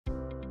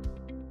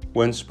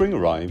When spring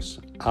arrives,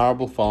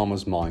 arable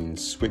farmers'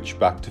 minds switch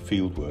back to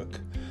fieldwork,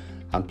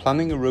 and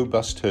planning a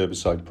robust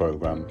herbicide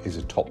program is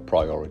a top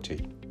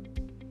priority.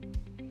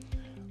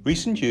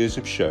 Recent years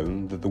have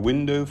shown that the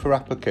window for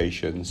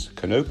applications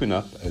can open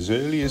up as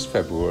early as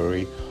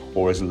February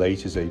or as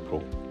late as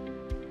April.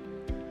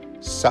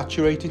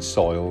 Saturated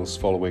soils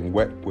following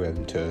wet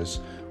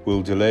winters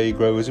will delay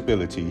growers'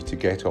 ability to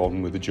get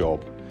on with the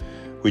job,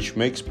 which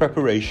makes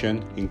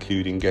preparation,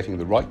 including getting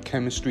the right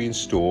chemistry in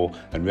store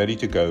and ready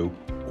to go,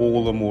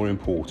 all the more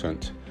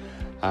important,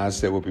 as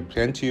there will be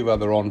plenty of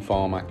other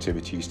on-farm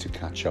activities to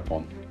catch up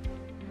on.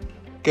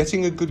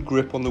 Getting a good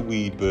grip on the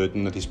weed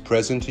burden that is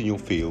present in your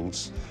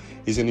fields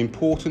is an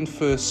important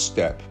first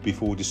step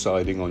before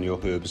deciding on your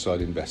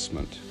herbicide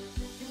investment.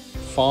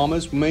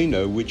 Farmers may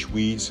know which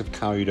weeds have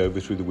carried over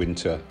through the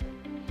winter.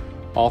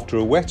 After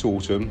a wet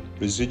autumn,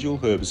 residual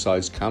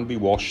herbicides can be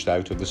washed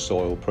out of the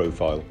soil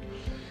profile,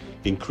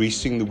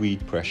 increasing the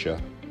weed pressure.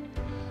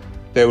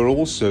 There will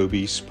also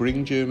be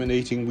spring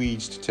germinating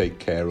weeds to take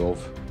care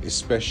of,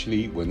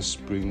 especially when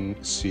spring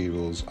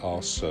cereals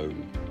are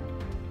sown.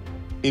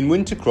 In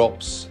winter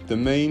crops, the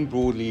main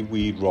broadleaf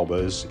weed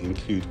robbers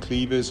include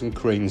cleavers and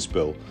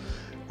cranesbill,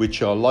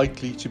 which are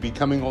likely to be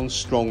coming on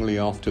strongly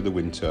after the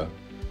winter.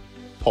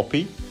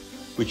 Poppy,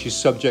 which is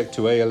subject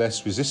to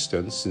ALS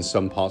resistance in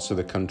some parts of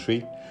the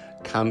country,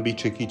 can be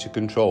tricky to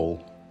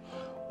control,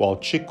 while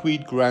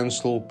chickweed,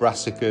 groundsel,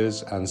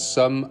 brassicas and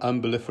some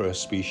umbelliferous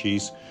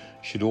species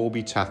should all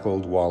be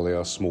tackled while they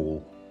are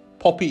small.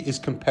 Poppy is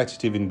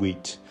competitive in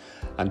wheat,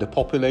 and a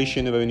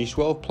population of only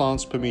 12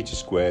 plants per metre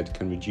squared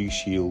can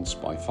reduce yields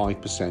by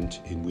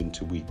 5% in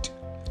winter wheat.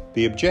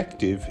 The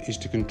objective is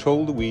to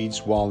control the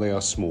weeds while they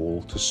are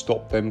small to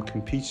stop them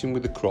competing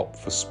with the crop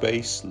for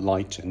space,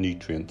 light and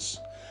nutrients,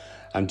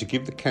 and to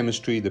give the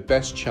chemistry the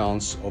best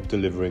chance of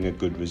delivering a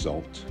good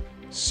result.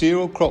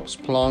 Cereal crops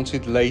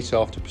planted late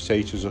after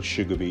potatoes or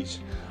sugar beet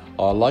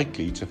are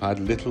likely to have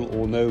had little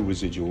or no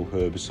residual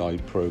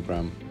herbicide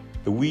program.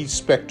 The weed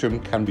spectrum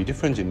can be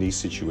different in these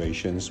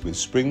situations, with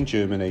spring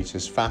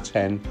germinators fat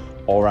hen,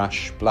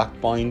 orash,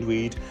 black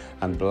bindweed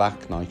and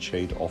black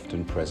nightshade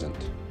often present.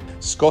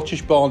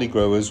 Scottish barley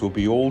growers will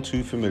be all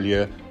too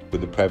familiar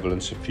with the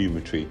prevalence of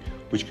fumitory,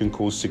 which can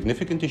cause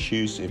significant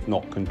issues if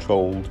not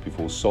controlled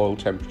before soil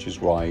temperatures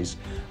rise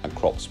and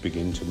crops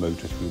begin to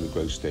motor through the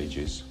growth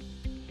stages.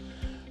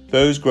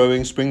 Those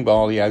growing spring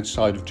barley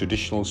outside of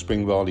traditional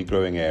spring barley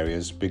growing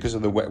areas because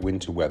of the wet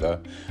winter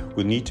weather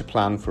will need to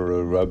plan for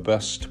a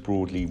robust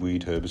broadleaf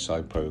weed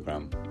herbicide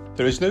program.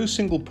 There is no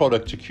single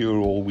product to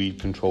cure all weed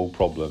control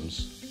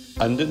problems.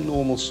 Under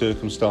normal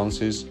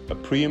circumstances, a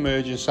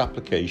pre-emergence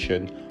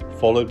application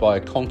followed by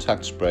a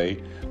contact spray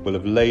will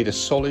have laid a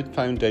solid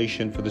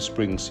foundation for the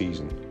spring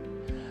season.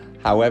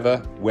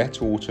 However,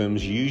 wet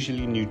autumns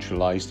usually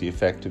neutralise the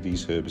effect of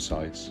these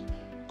herbicides.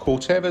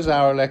 Corteva's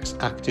Arylex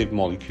active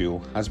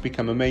molecule has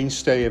become a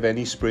mainstay of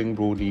any spring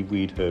broadleaf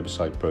weed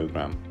herbicide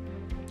program.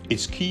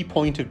 Its key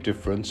point of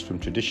difference from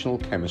traditional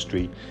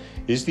chemistry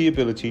is the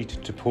ability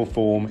to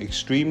perform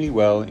extremely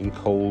well in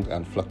cold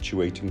and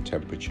fluctuating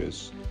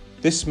temperatures.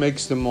 This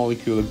makes the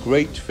molecule a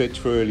great fit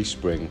for early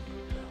spring,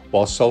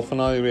 while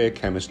sulfonylurea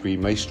chemistry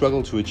may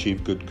struggle to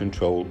achieve good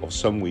control of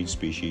some weed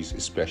species,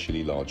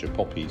 especially larger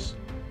poppies.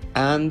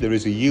 And there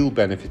is a yield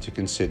benefit to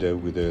consider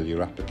with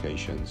earlier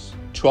applications.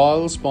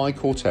 Trials by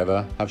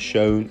Corteva have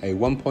shown a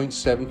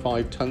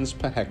 1.75 tonnes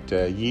per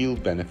hectare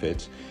yield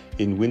benefit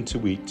in winter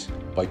wheat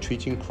by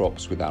treating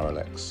crops with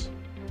Arylex.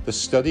 The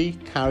study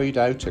carried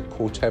out at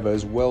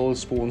Corteva's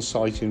Wellsbourne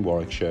site in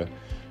Warwickshire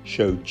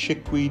showed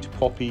chickweed,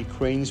 poppy,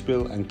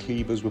 cranesbill and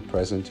cleavers were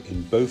present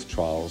in both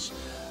trials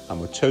and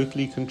were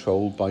totally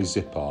controlled by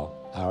Zipar,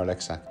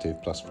 Arylex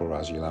Active plus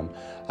flurazulum,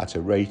 at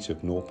a rate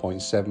of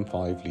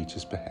 0.75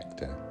 litres per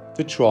hectare.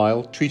 The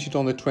trial, treated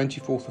on the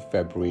 24th of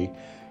February,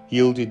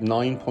 yielded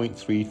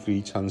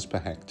 9.33 tonnes per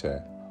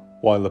hectare,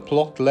 while the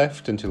plot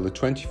left until the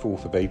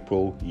 24th of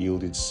April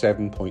yielded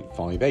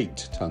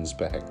 7.58 tonnes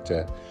per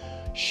hectare,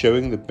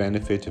 showing the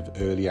benefit of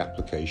early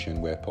application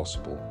where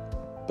possible.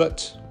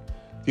 But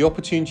the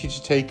opportunity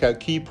to take out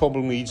key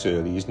problem weeds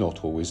early is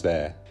not always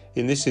there.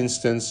 In this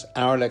instance,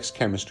 Arylex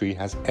chemistry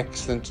has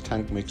excellent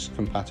tank mix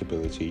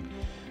compatibility,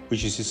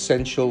 which is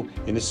essential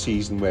in a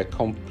season where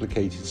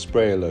complicated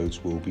sprayer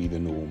loads will be the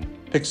norm.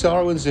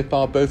 Pixaro and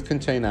Zipar both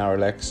contain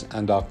Arylex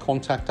and are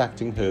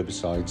contact-acting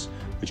herbicides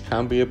which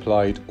can be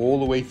applied all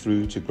the way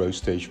through to growth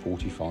stage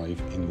 45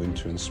 in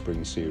winter and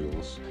spring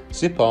cereals.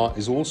 Zipar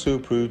is also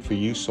approved for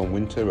use on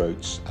winter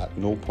oats at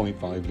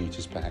 0.5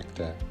 litres per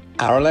hectare.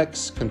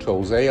 Arylex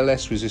controls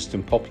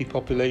ALS-resistant poppy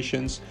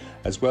populations,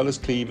 as well as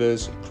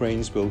cleavers,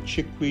 cranesbill,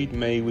 chickweed,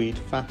 mayweed,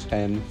 fat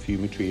hen,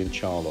 fumitory and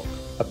charlock.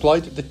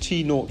 Applied at the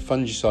T0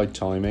 fungicide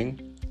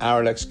timing,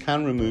 Arylex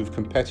can remove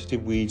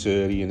competitive weeds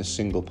early in a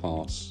single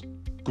pass.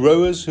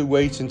 Growers who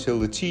wait until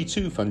the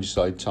T2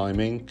 fungicide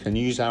timing can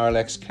use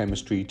Arylex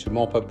chemistry to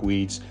mop up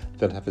weeds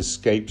that have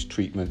escaped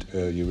treatment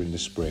earlier in the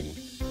spring,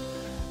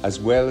 as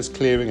well as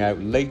clearing out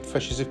late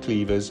flushes of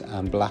cleavers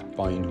and black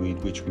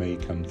bindweed which may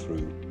come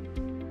through.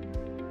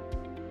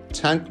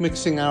 Tank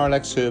mixing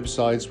Arylex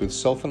herbicides with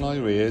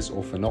sulfonylureas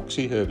or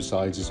phenoxy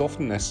herbicides is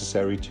often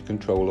necessary to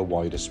control a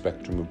wider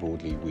spectrum of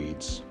broadleaf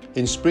weeds.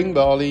 In spring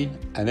barley,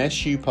 an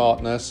SU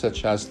partner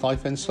such as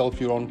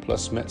thifensulfuron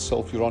plus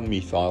metsulfuron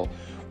methyl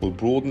will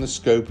broaden the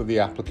scope of the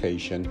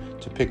application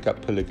to pick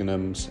up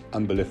polygonums,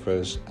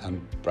 umbelliferas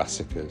and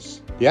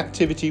brassicas. The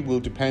activity will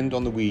depend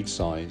on the weed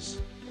size.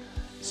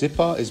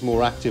 Zipar is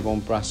more active on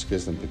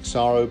brassicas than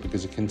Pixaro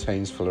because it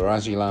contains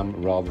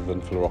flurazulum rather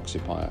than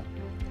fluroxypyr.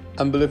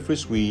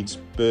 Umbelliferous weeds,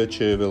 birch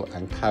chervil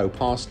and cow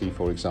parsley,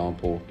 for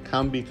example,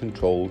 can be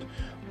controlled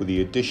with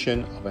the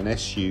addition of an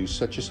SU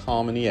such as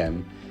Harmony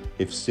M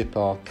if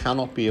Zipar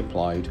cannot be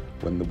applied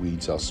when the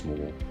weeds are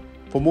small.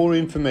 For more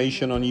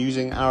information on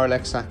using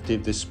Arylex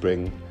Active this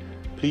spring,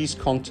 please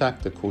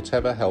contact the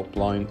Corteva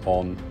helpline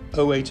on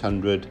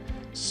 0800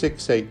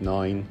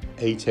 689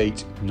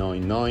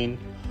 8899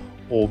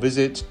 or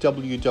visit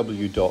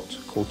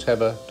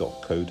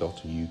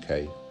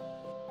www.corteva.co.uk.